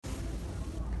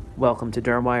Welcome to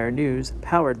DermWire News,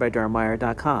 powered by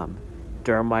DermWire.com.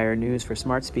 DermWire News for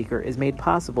Smart Speaker is made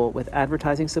possible with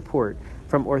advertising support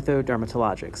from Ortho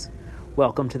Dermatologics.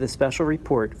 Welcome to the special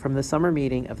report from the summer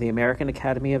meeting of the American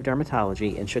Academy of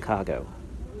Dermatology in Chicago.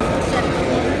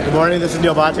 Good morning, this is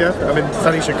Neil Bhatia. I'm in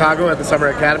sunny Chicago at the Summer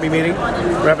Academy meeting.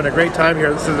 We're having a great time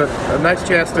here. This is a nice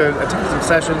chance to attend some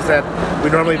sessions that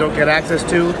we normally don't get access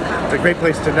to. It's a great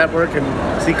place to network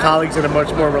and see colleagues in a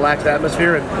much more relaxed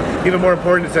atmosphere. And even more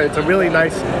important, it's a really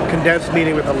nice condensed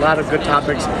meeting with a lot of good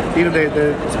topics. Even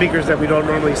the speakers that we don't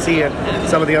normally see at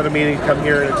some of the other meetings come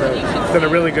here. It's been a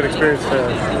really good experience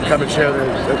to come and share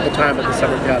the time at the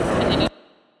Summer Academy.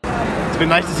 It's been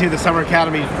nice to see the Summer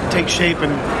Academy take shape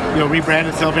and rebrand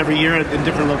itself every year in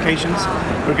different locations.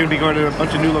 We're going to be going to a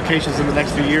bunch of new locations in the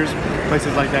next few years,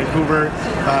 places like Vancouver.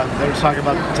 They're talking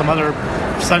about some other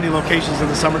sunny locations in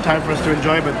the summertime for us to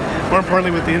enjoy, but more importantly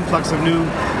with the influx of new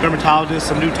dermatologists,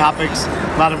 some new topics,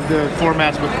 a lot of the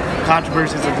formats with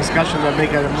controversies and discussion that make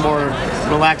it a more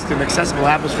relaxed and accessible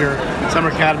atmosphere. Summer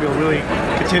Academy will really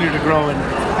continue to grow and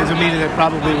is a meeting that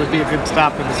probably would be a good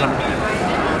stop in the summer.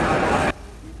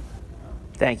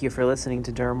 Thank you for listening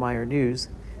to DermWire News.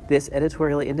 This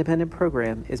editorially independent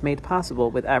program is made possible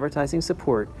with advertising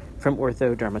support from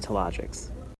Ortho Dermatologics.